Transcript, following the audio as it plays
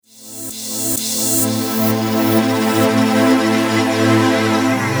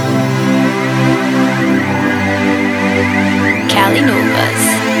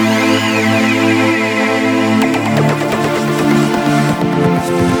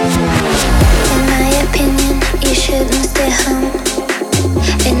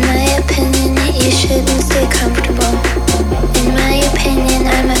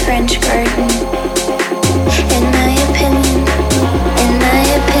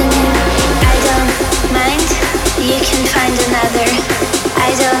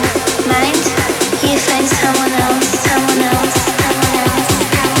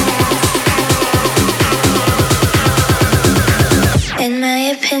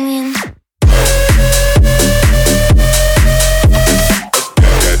opinion.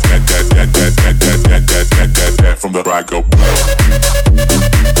 From the right go. From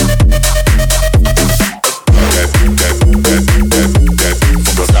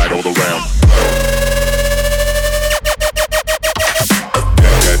the side all around.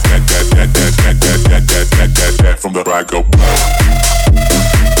 From the right go.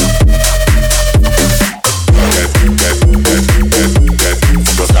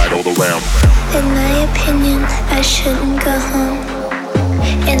 From the side all around. In my opinion, I shouldn't go home.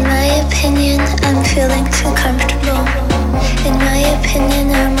 In my opinion, I'm feeling too comfortable. In my opinion,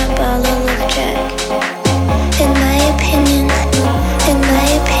 I'm a bottle of Jack. In my opinion,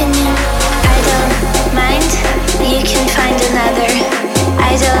 I don't mind. You can find another. I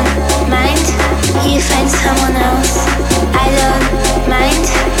don't mind. You find someone else. I don't mind.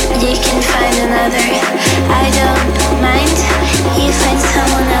 You can find another. I don't mind. You find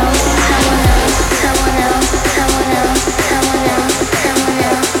someone else. Someone else. Someone else. Someone else. Someone else. Someone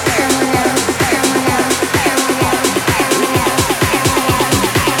else. Someone else. Someone else.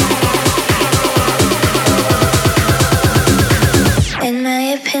 In my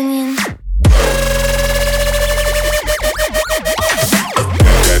opinion.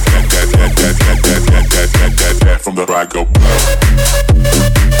 From the right go.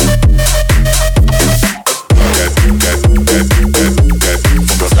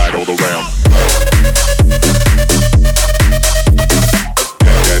 From the side all around.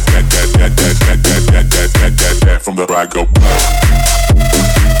 From the right go.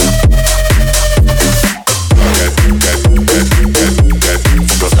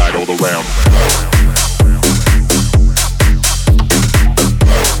 From the side all around.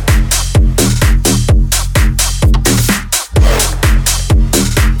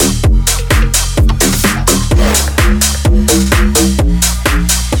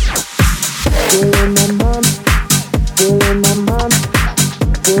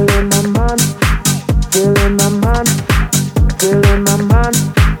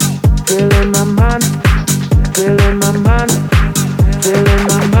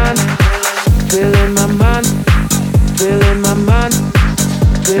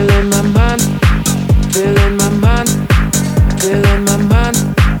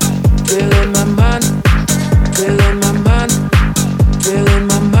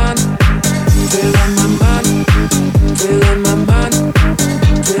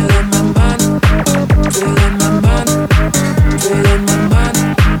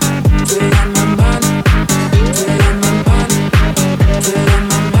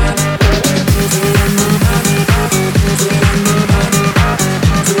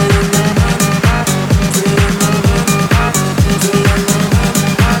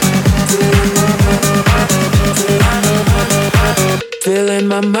 Filling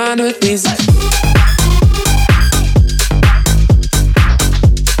my mind with music.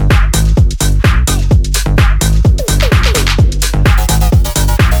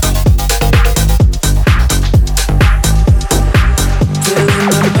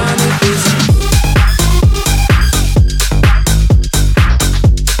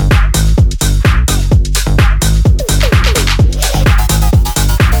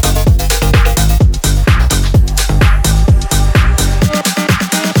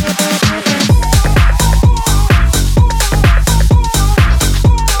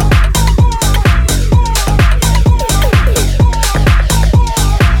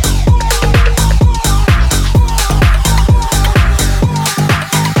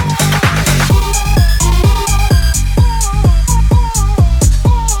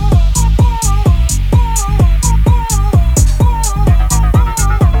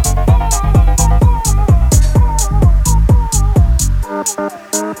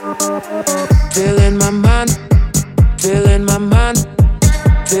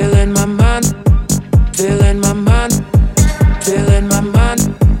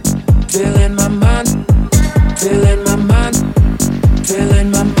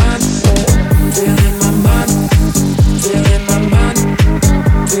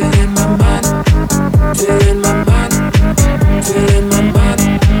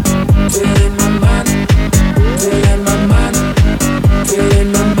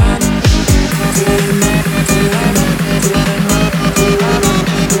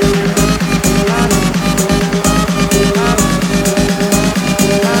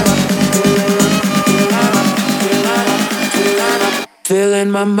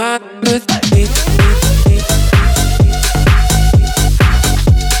 Filling my mind with me.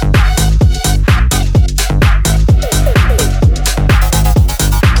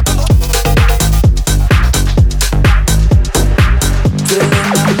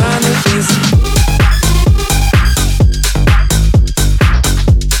 Filling my mind.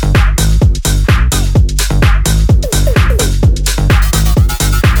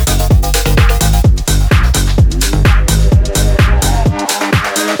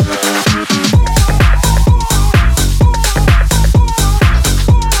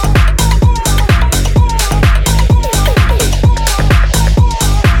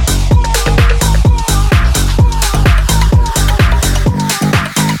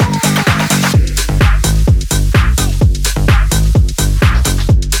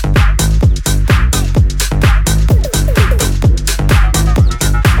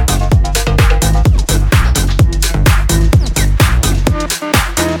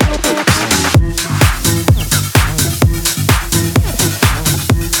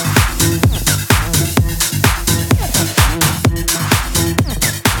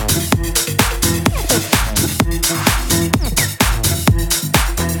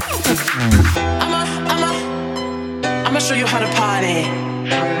 I'ma show you how to party.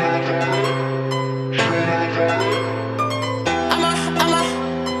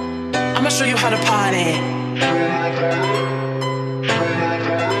 I'ma show you how to party.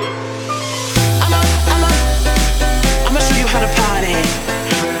 I'ma show you how to party.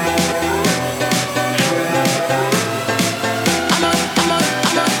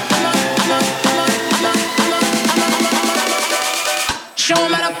 Show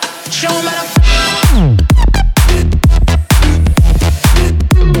 'em how to, show 'em how to.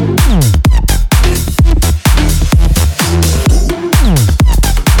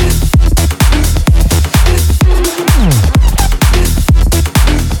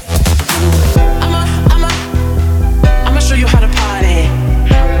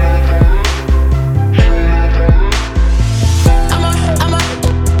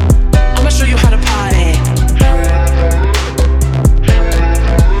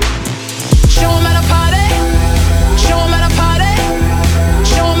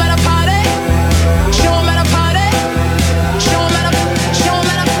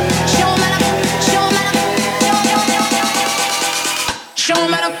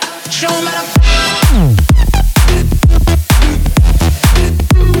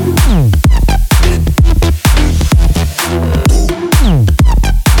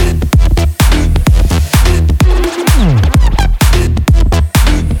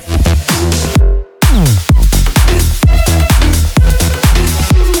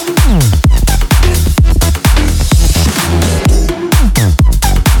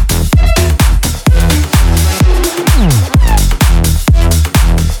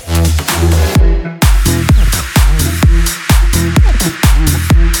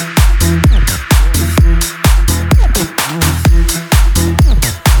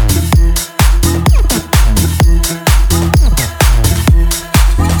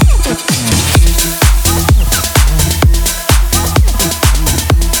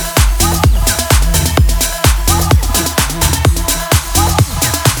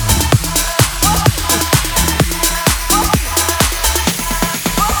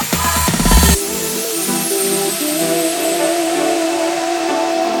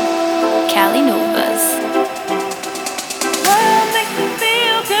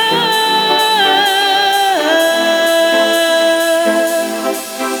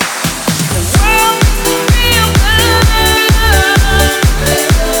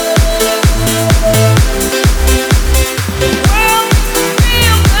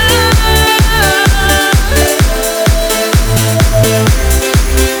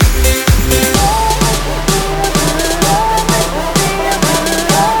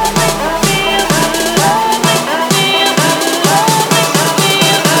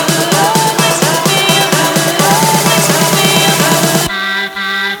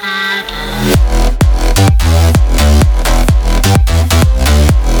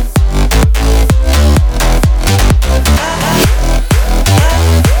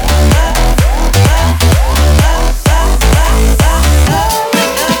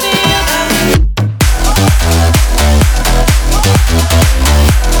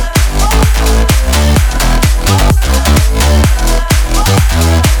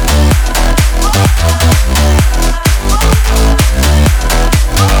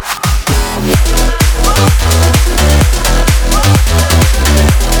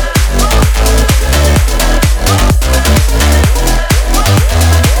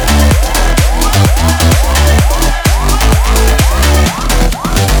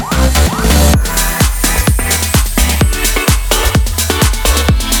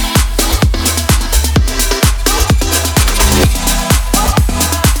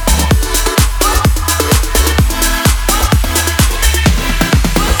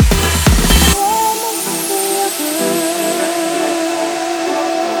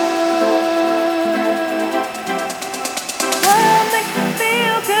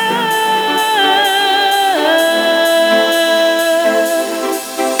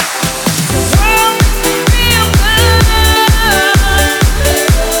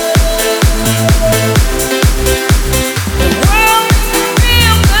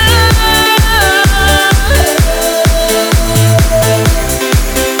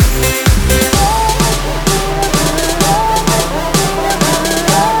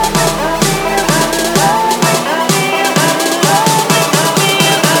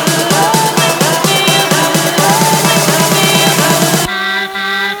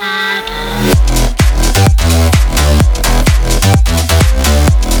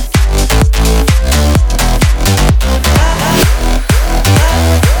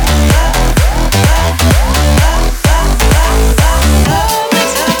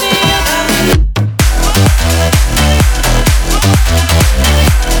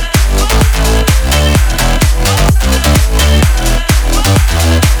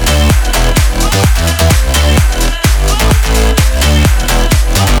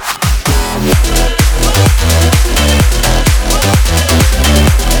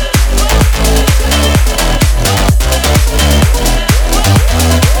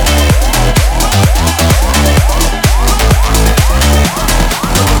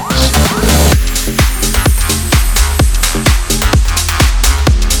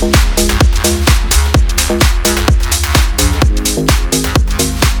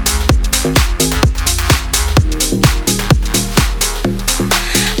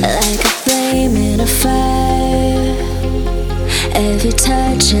 like a flame in a fire. Every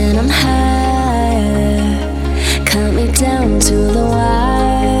touch and I'm higher. Cut me down to the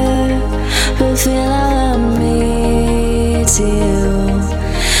wire. Reveal all of me to you.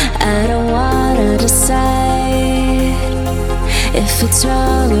 I don't wanna decide if it's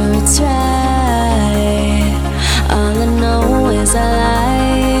wrong or it's right. All I know is I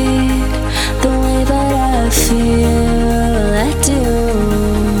like the way that I feel. I do.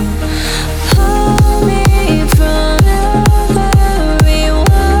 Pull me from every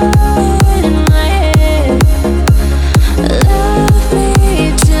word in my head. Love me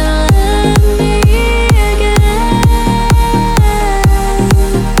till let me again.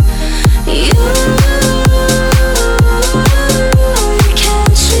 You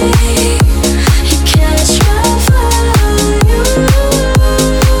catch me, you catch my fire.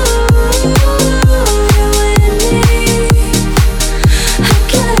 You with me, I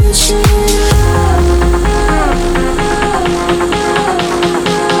got you.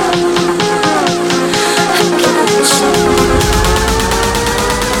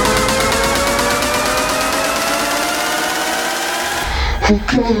 I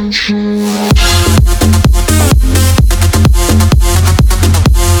got you.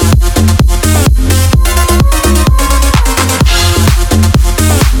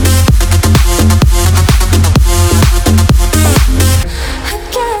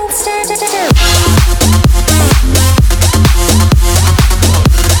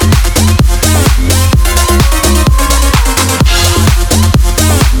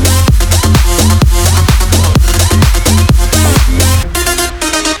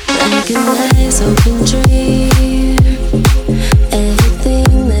 Open dream,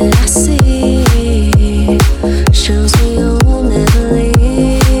 everything that I see shows me you'll never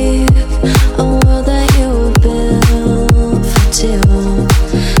leave. A world that you built for two.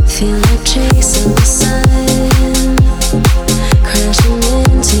 Feel like chasing the sun, crashing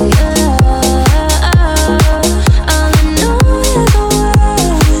into you. All I know is the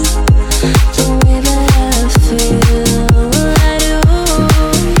world, the way that I feel. I do.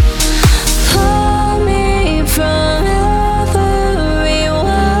 Pull me from every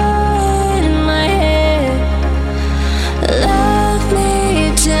word in my head. Love me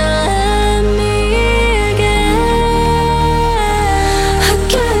till let me again. I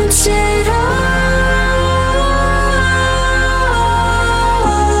got it all.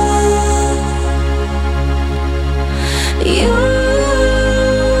 You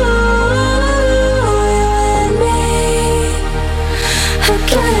and me, I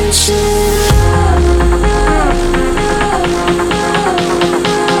got you.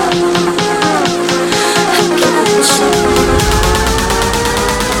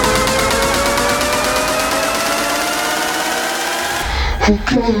 I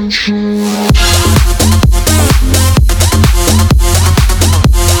got you.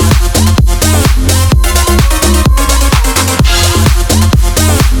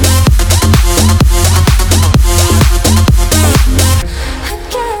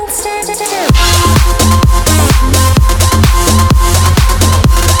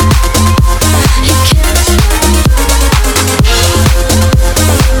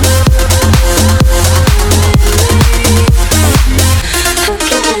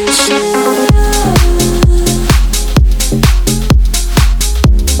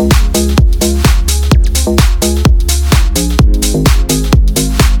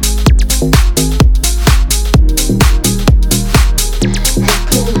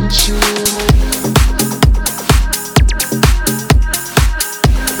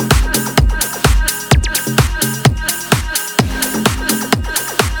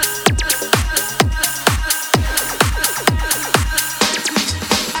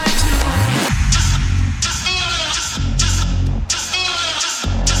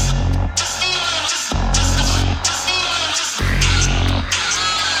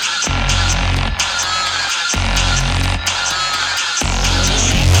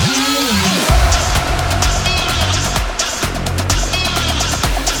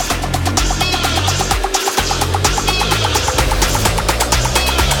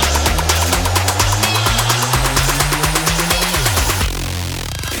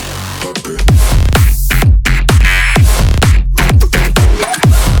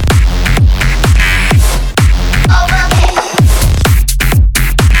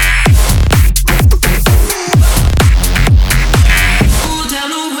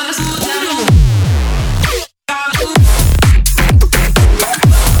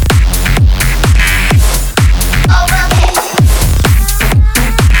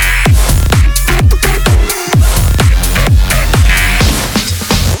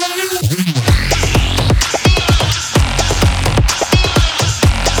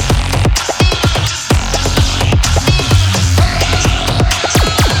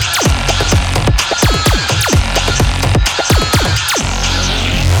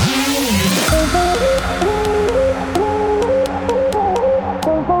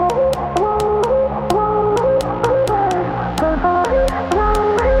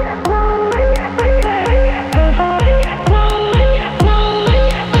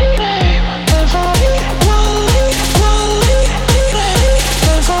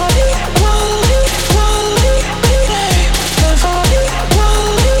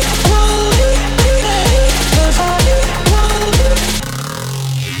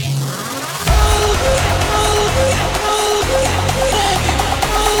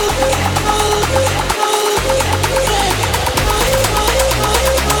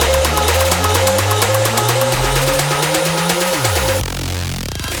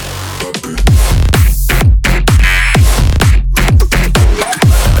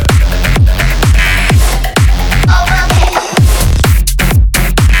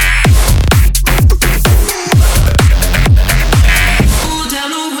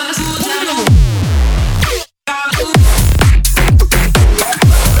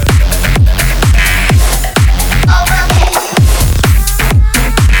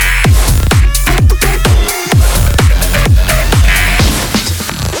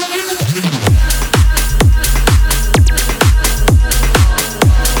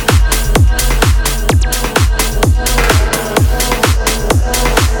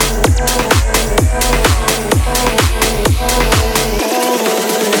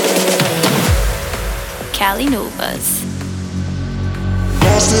 Valley Novas.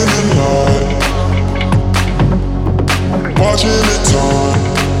 Lost in the night, watching it turn.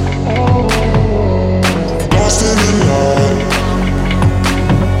 Lost in the night,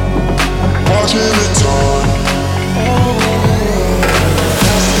 watching it turn.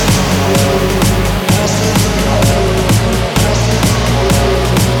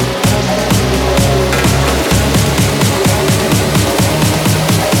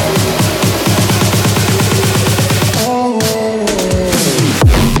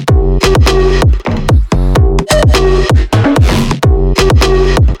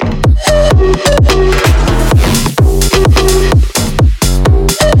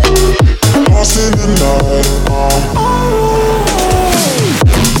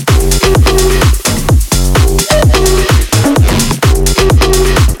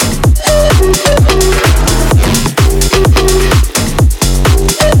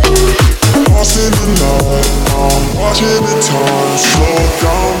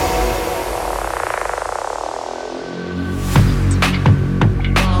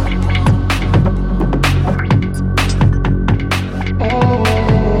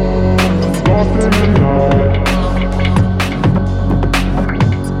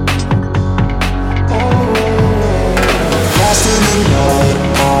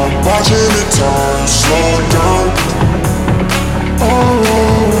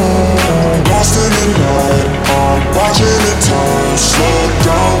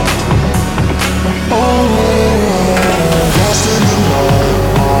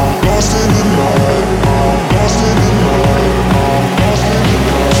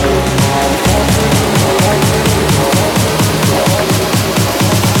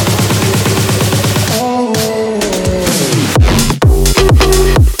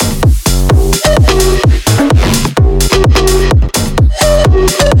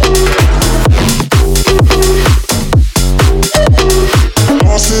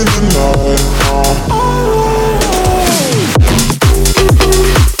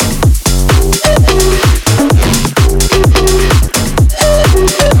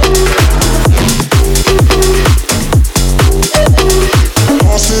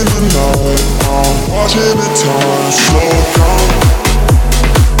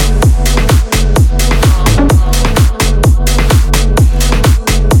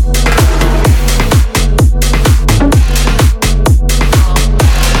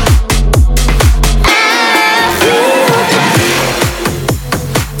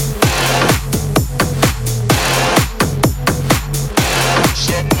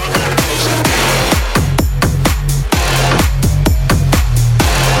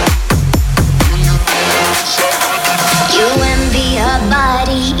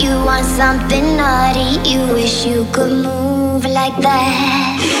 Something naughty, you wish you could move like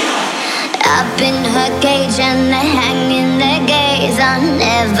that. Up in her cage and they're hanging their gaze on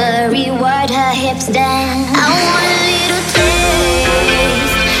every word her hips dance. I want a little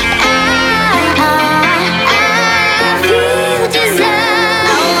taste. I feel desire.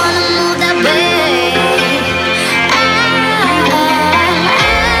 I wanna move that way. I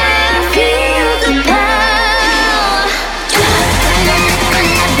feel the power.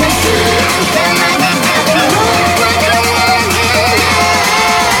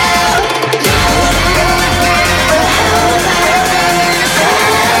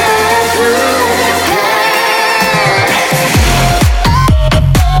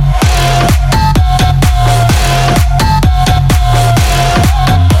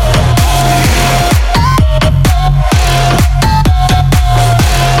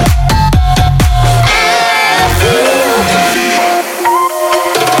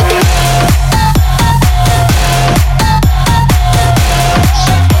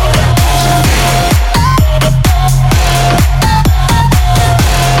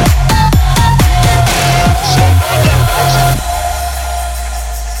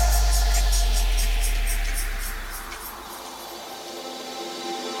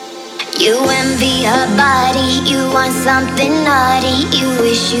 You envy her body, you want something naughty. You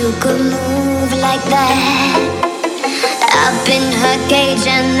wish you could move like that. Up in her cage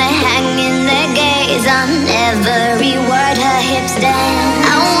and they're hanging their gaze on every word her hips dance.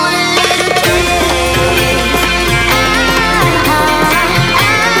 I want a little taste.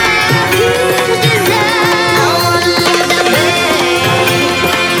 I feel desire. I wanna move that way.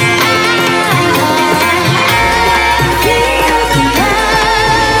 I feel the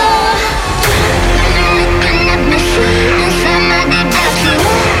power. Looking at me, seeing somebody else.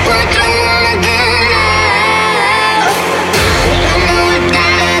 What you wanna do now? I know it's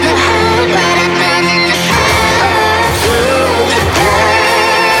not the whole, but I thought in the soul to the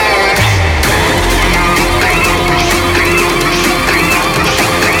past.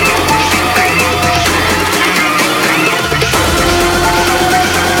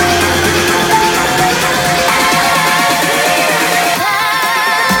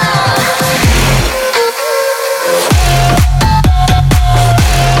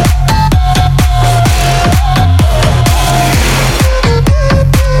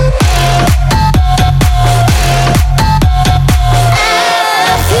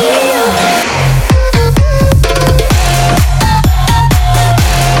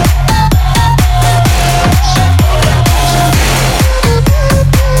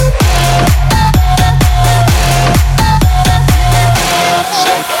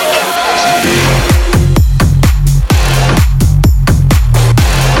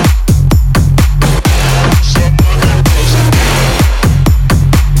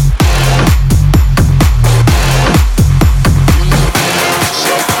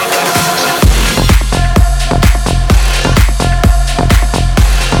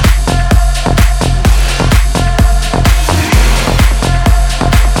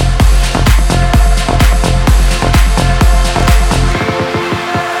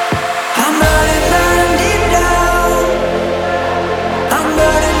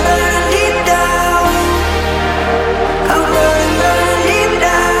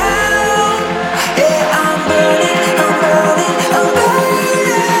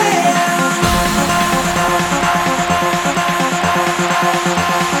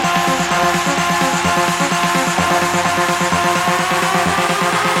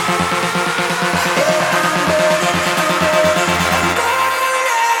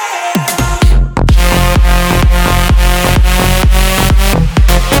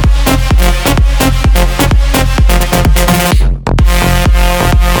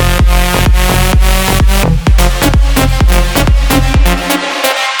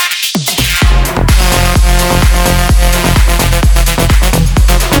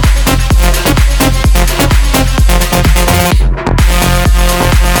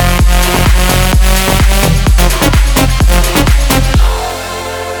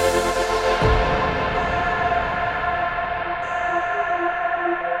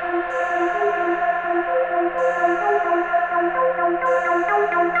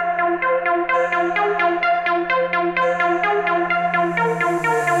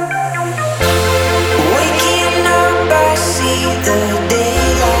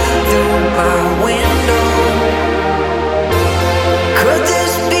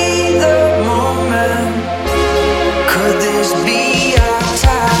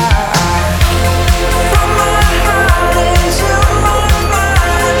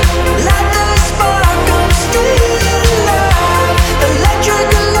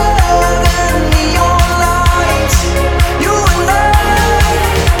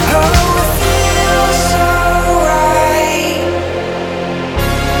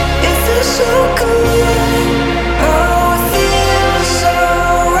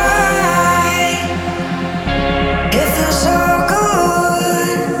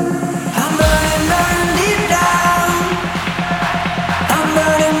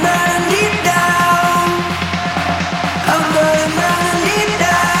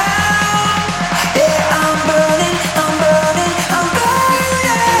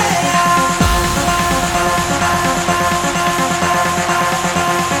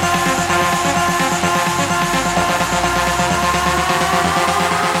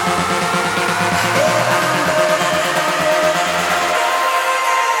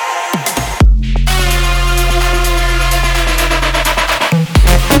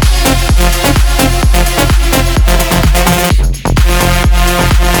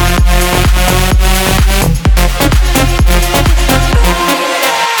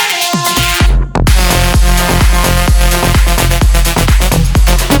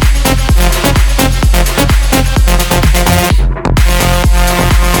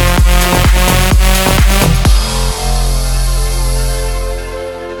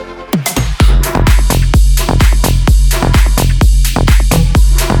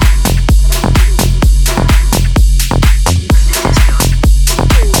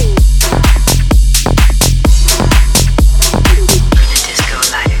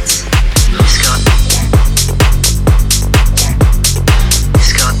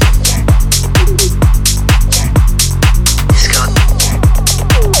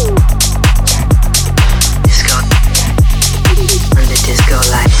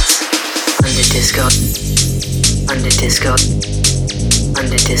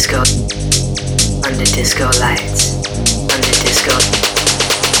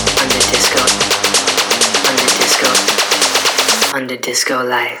 Disco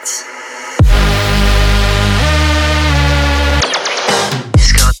lights.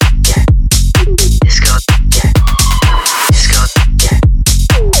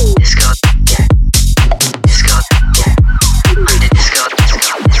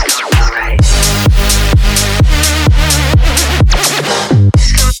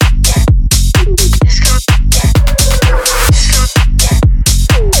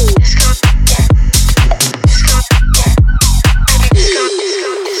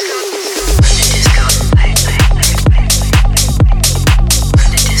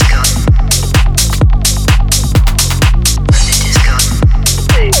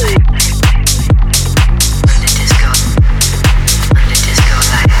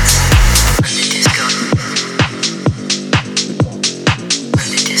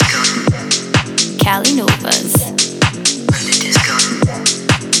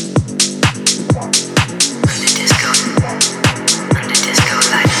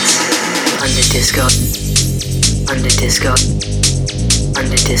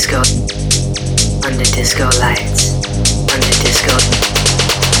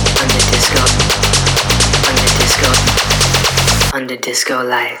 Disco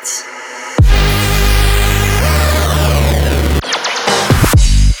lights.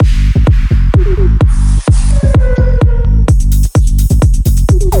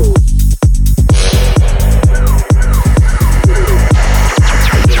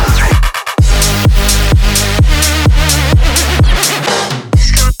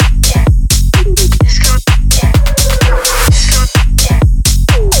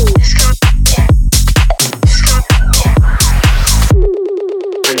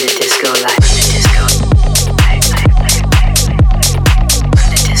 Disco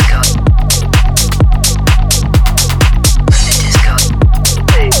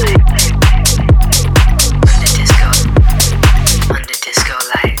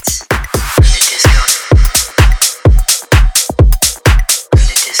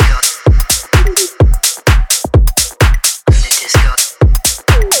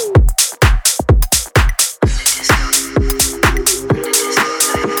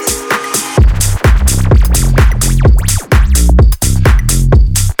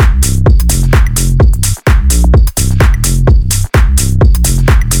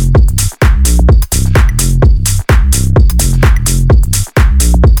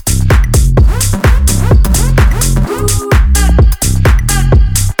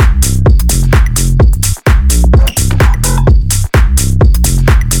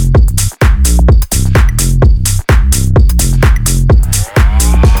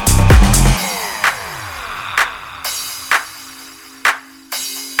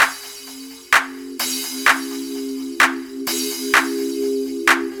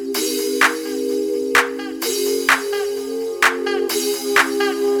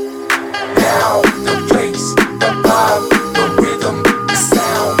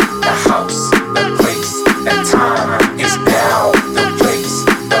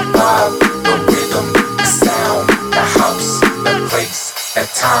at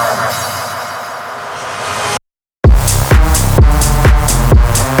time.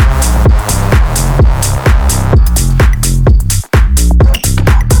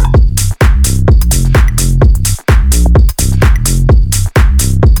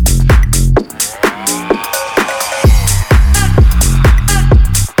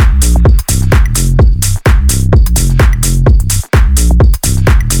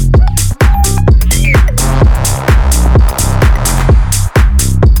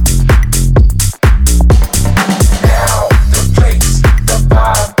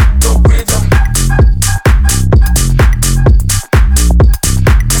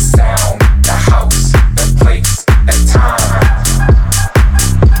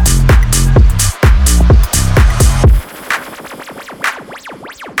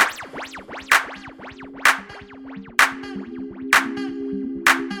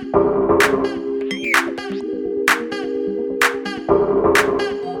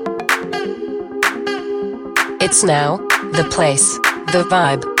 It's now, the place, the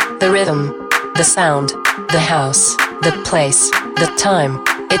vibe, the rhythm, the sound, the house, the place, the time.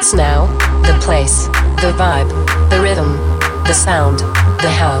 It's now, the place, the vibe, the rhythm, the sound, the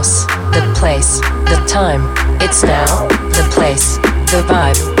house, the place, the time. It's now, the place, the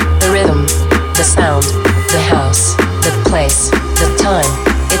vibe, the rhythm, the sound, the house, the place, the time.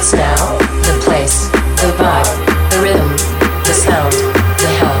 It's now, the place, the vibe, the rhythm, the sound,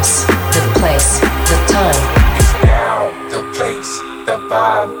 the house, the place, the time. The place, the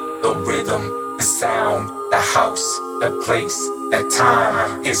vibe, the rhythm, the sound, the house, the place, the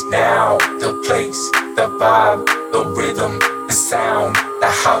time is now. The place, the vibe, the rhythm, the sound,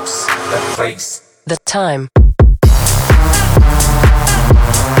 the house, the place, the time.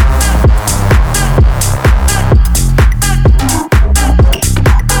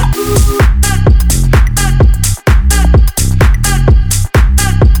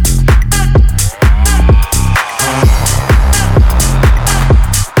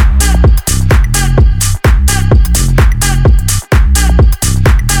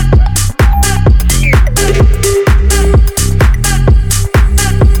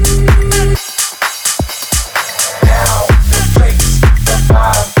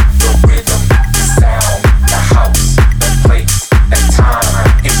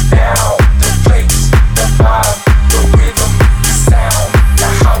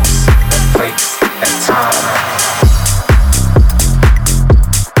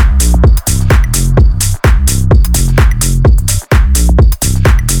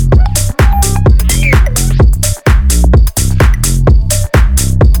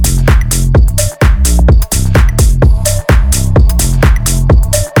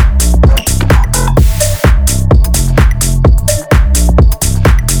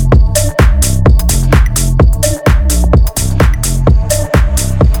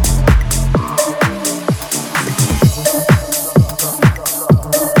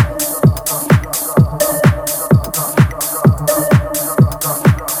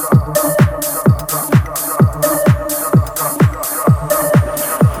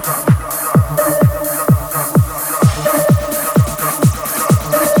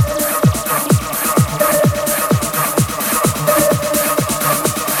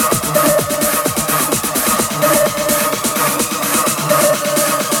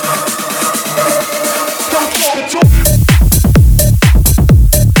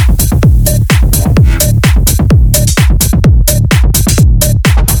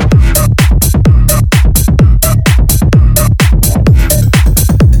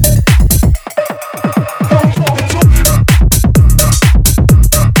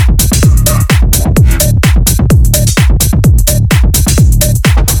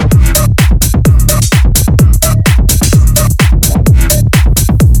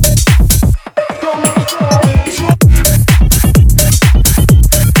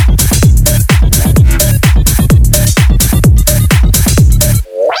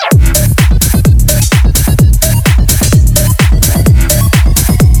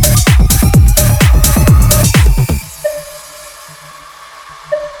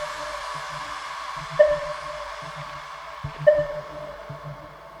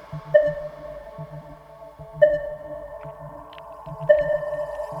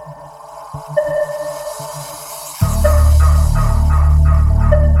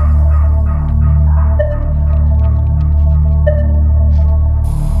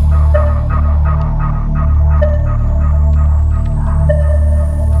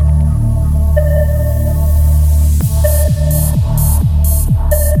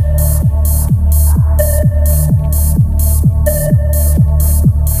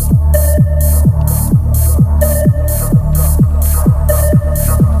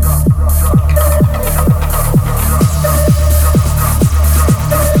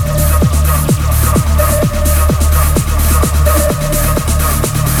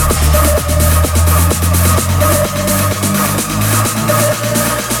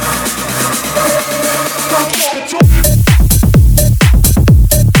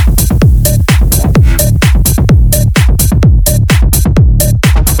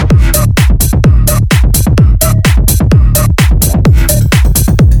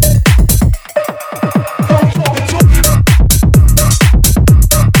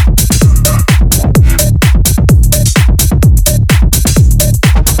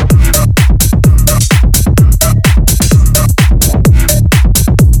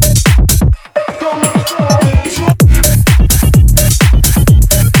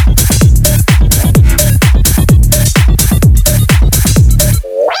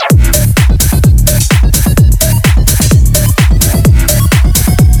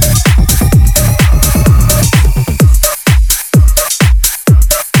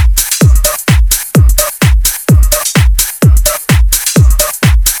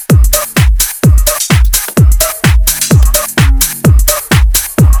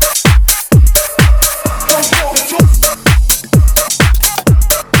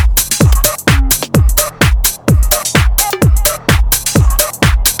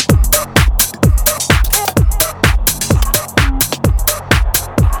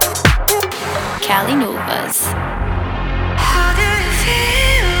 Cali Novas. How do you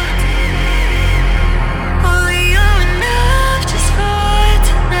feel? Only you enough just for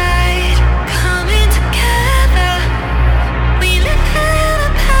tonight. Coming together, we live in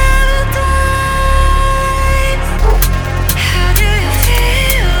a paradise. How do you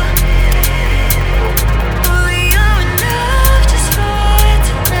feel? Only you enough just for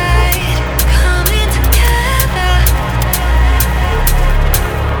tonight. Coming together,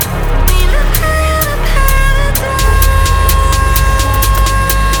 we live in a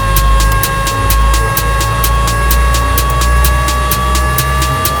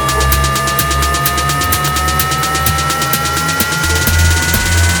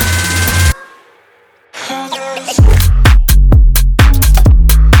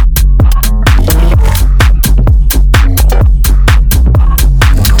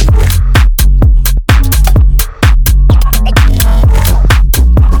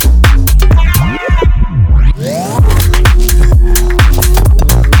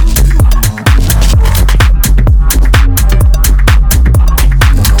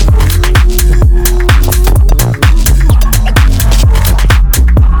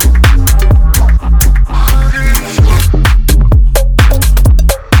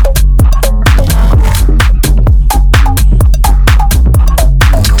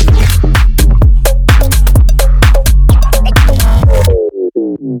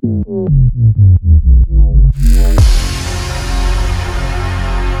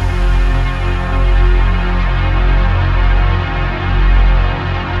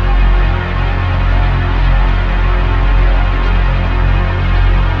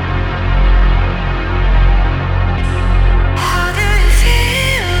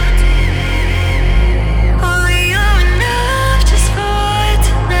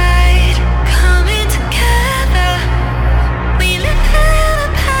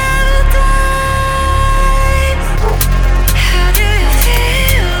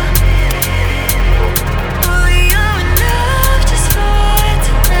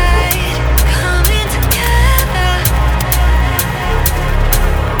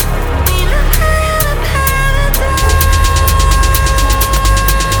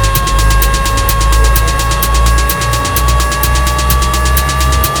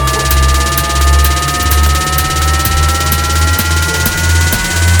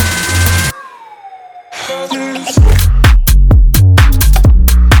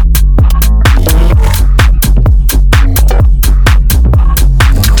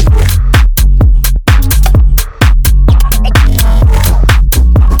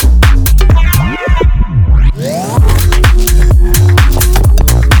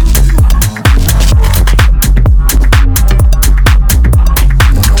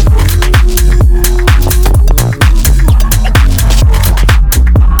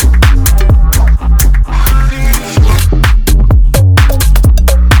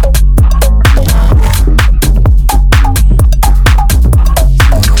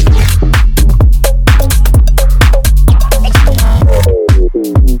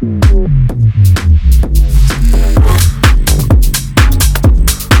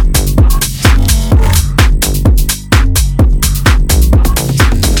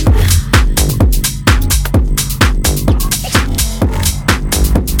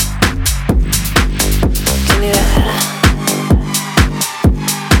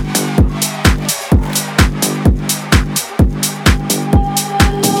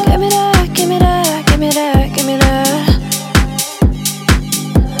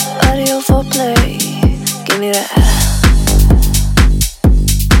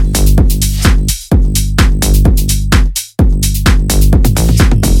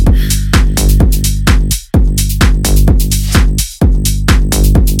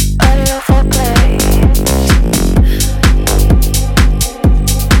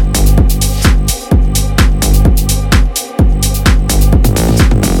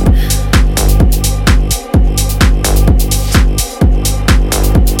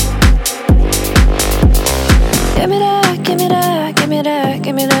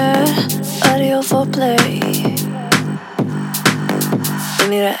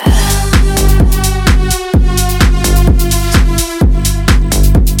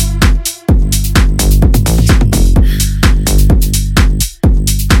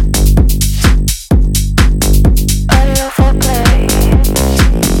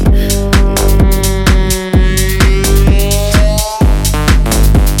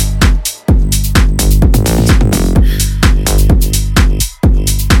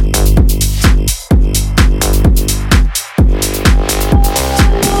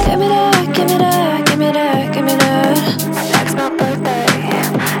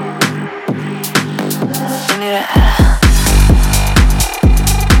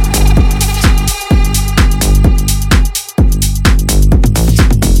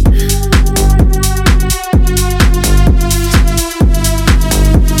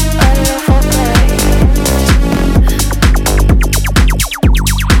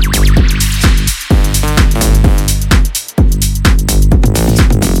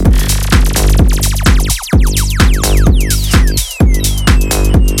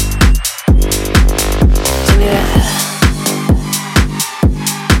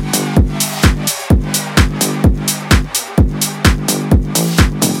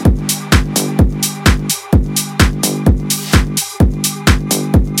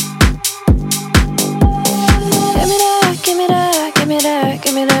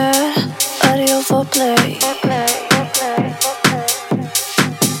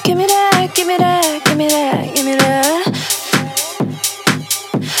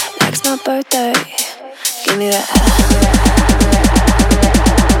it's my birthday. Give me that.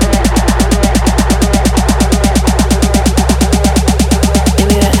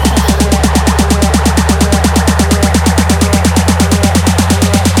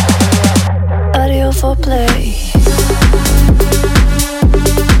 For play.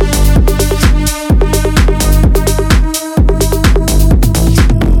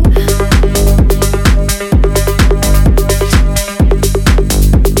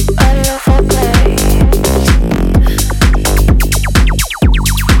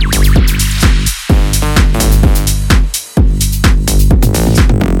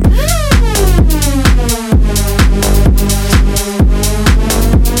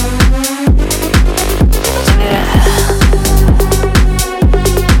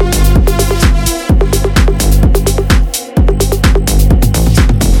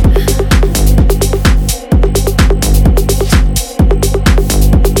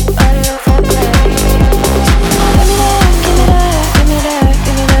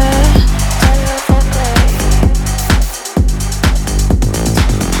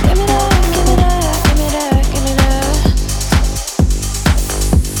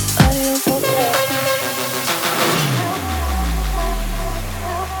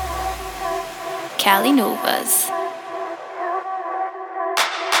 Cali Novas.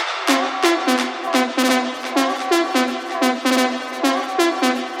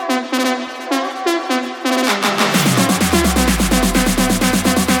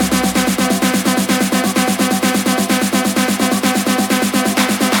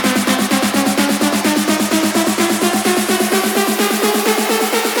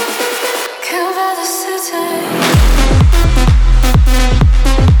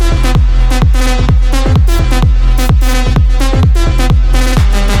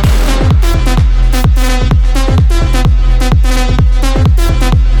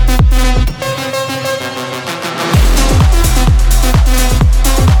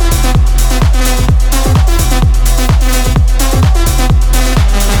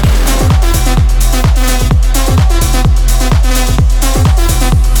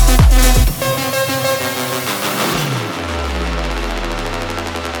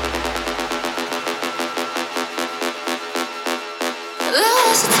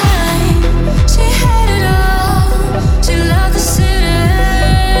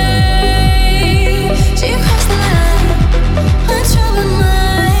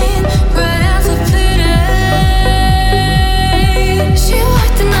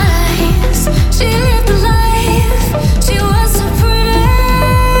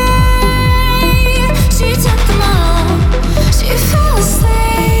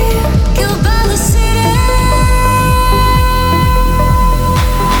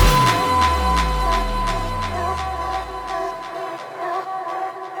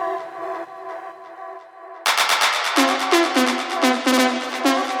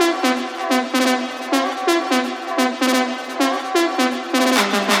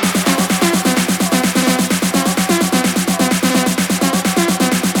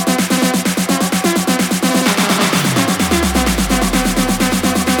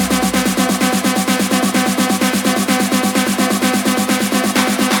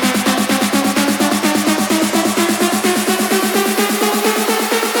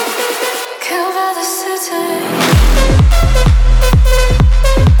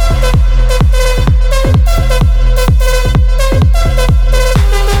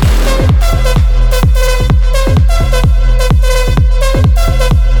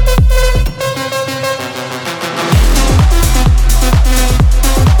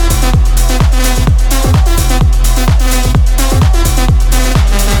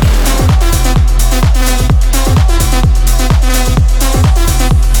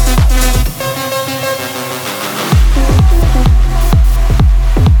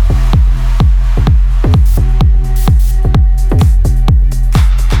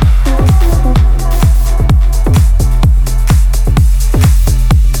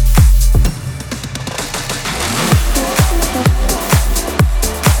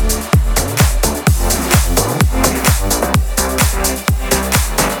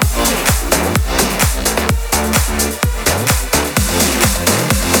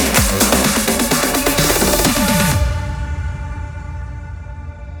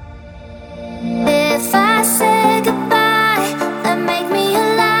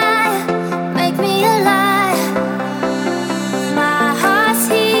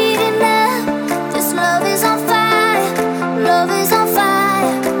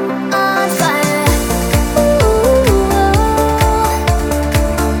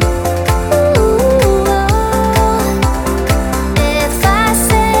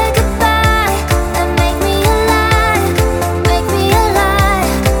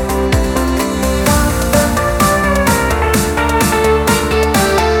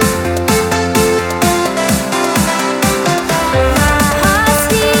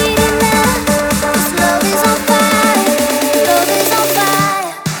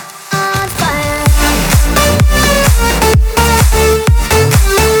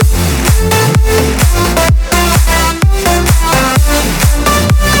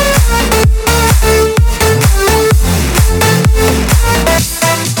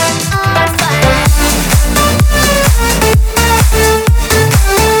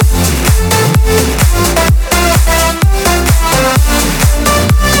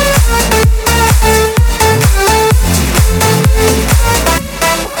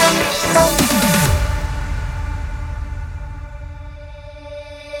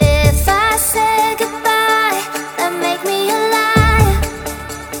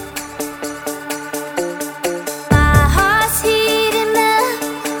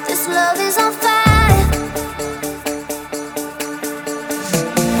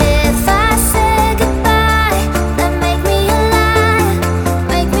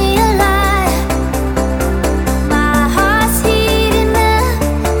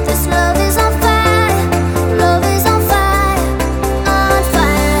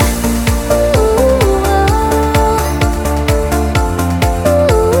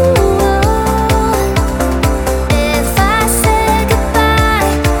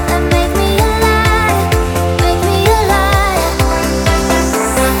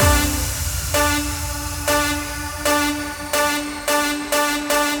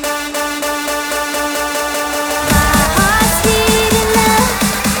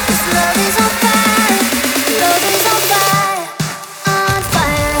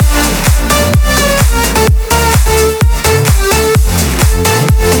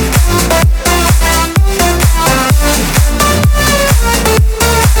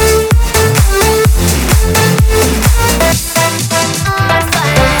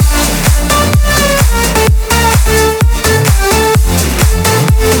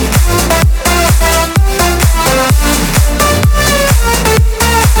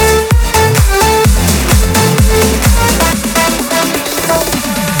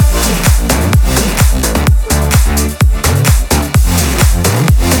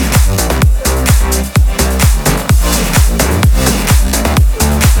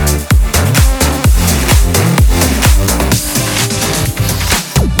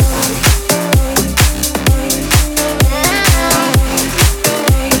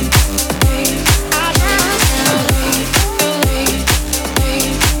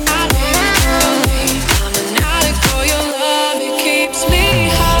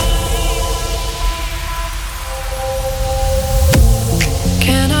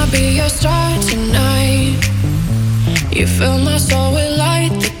 be your star tonight. You fill my soul with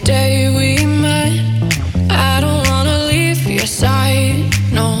light the day we met. I don't wanna leave your side,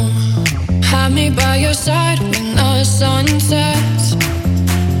 no. Have me by your side when the sun sets.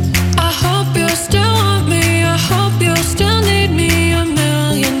 I hope you still want me, I hope you still need me a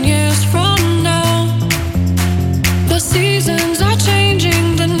million years from now. The seasons are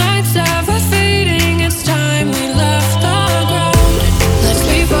changing, the nights ever fading. It's time we left the ground. Let's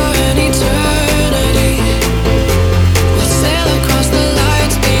leave for an eternity. We'll sail across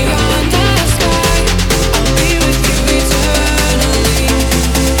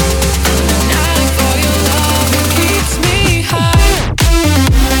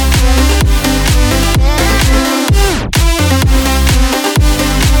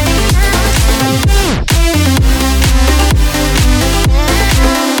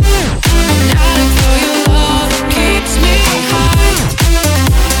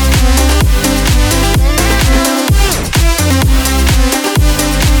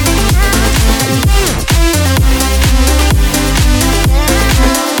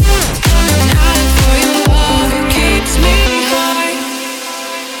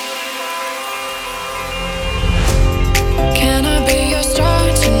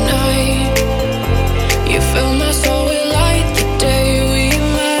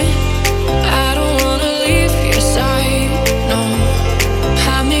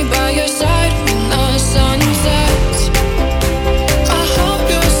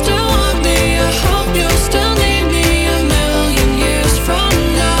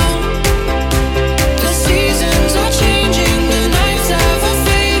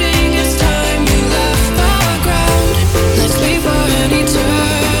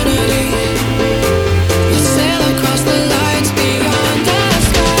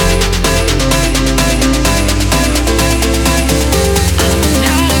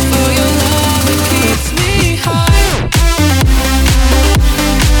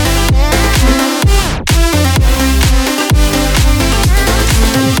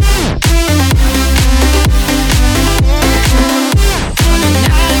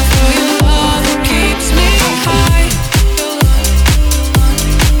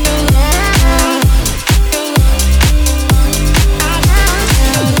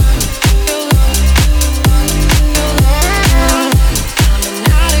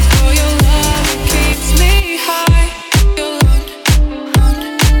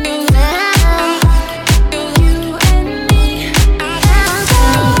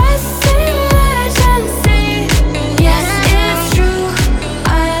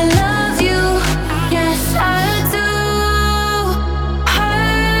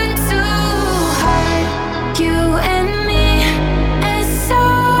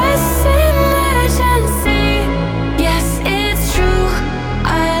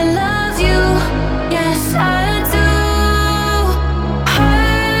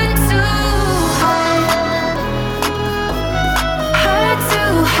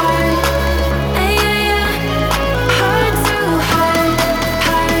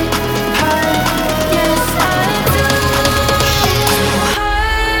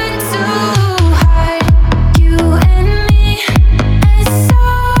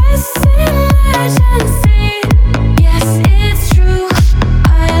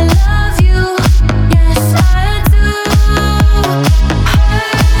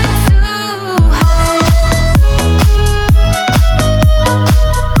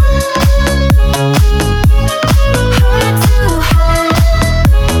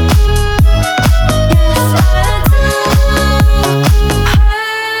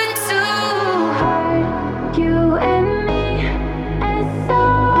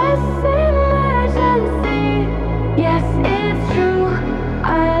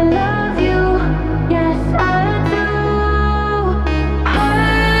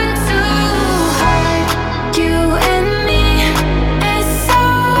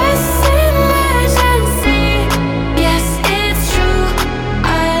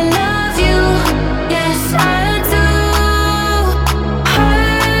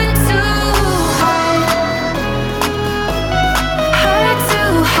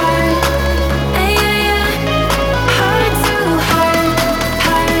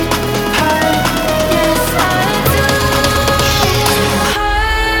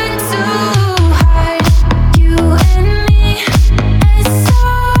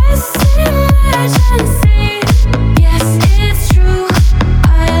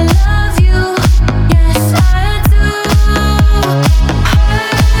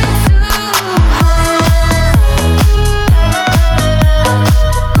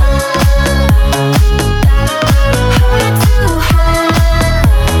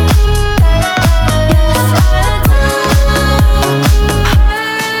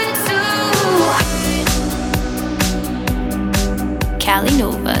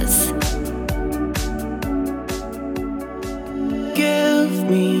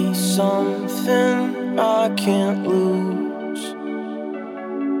me something I can't lose,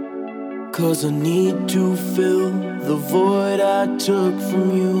 'cause I need to fill the void I took from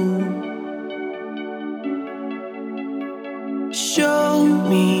you. Show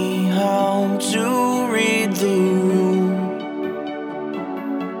me how to read the room,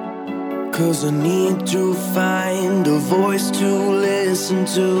 'cause I need to find a voice to listen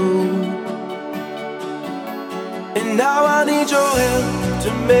to. And now I need your help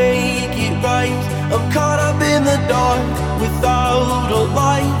to make it right. I'm caught up in the dark without a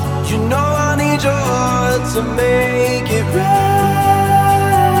light. You know I need your heart to make it right.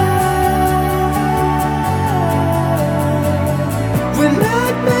 When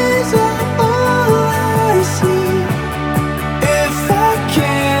nightmares are all I see, if I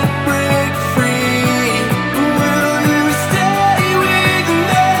can't break free, will you stay with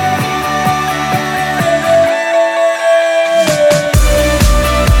me?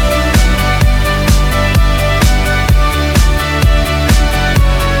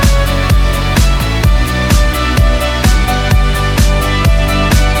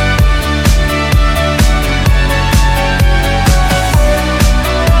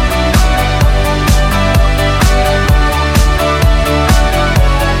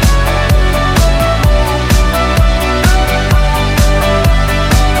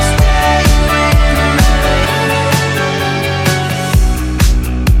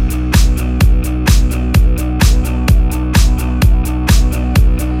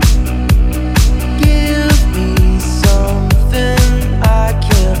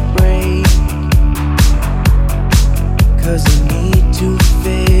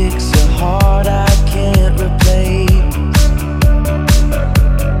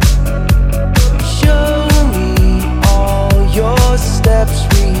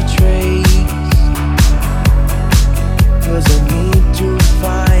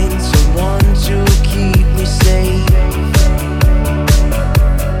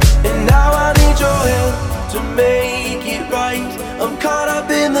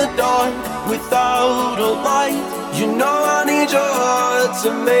 Without a light, you know I need your heart to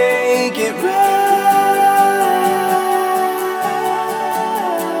make it right.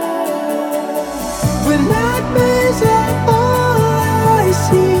 When nightmares are all I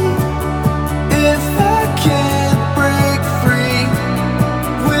see, if I can't break free,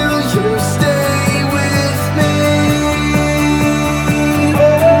 will you stay with me?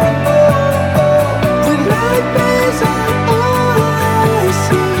 Oh, oh, oh. When nightmares are all I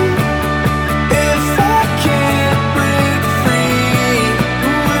see,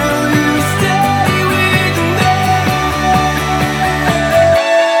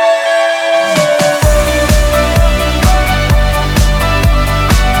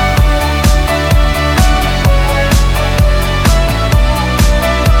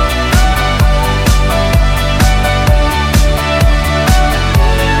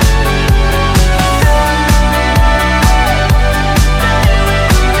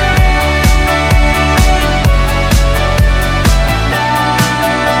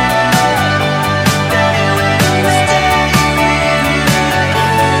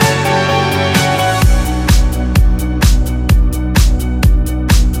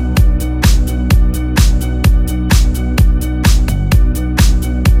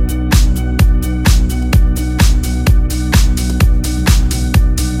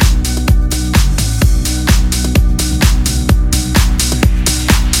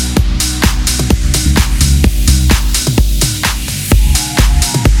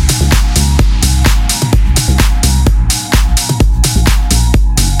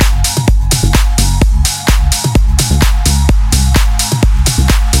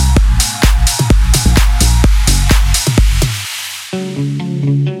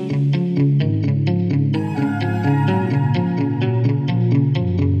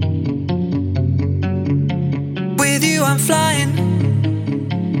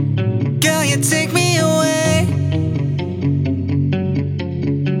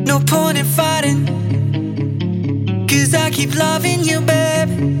 keep loving you, babe.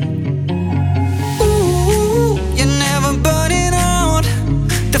 Ooh, you're never burning out.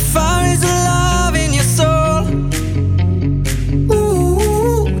 The fire is alive in your soul.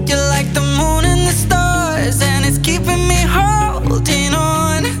 Ooh, you're like the moon and the stars, and it's keeping me holding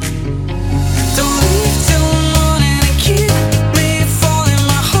on. Don't leave till the morning and keep me falling.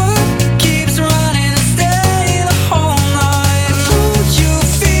 My heart keeps running and stay the whole night. Don't you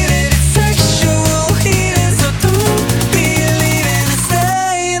feel it? It's sexual healing, so don't be leaving and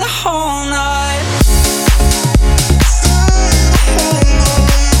stay the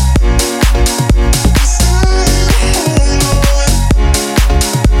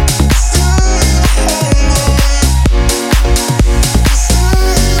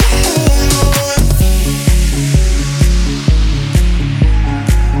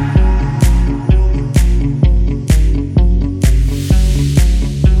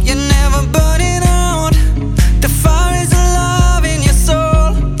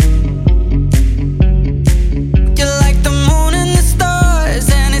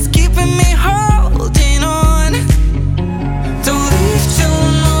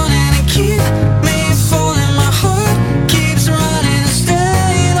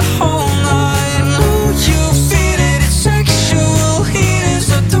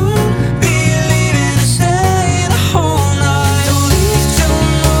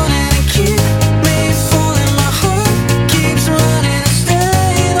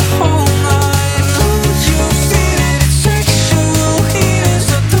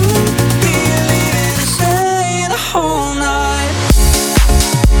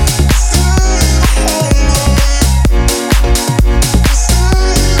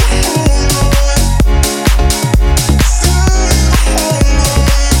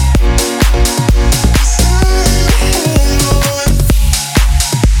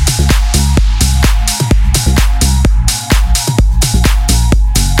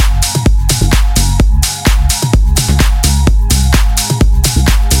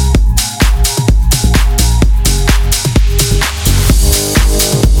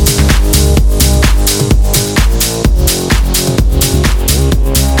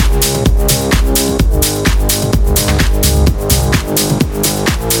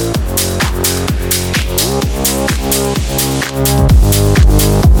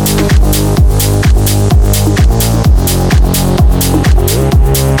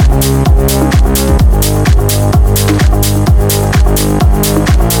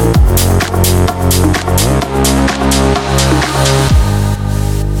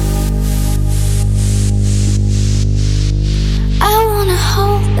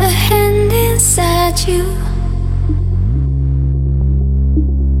you.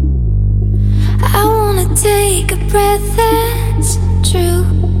 I wanna take a breath that's true.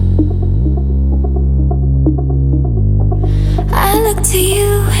 I look to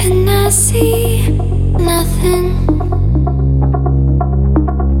you and I see nothing.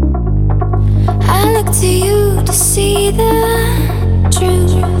 I look to you to see the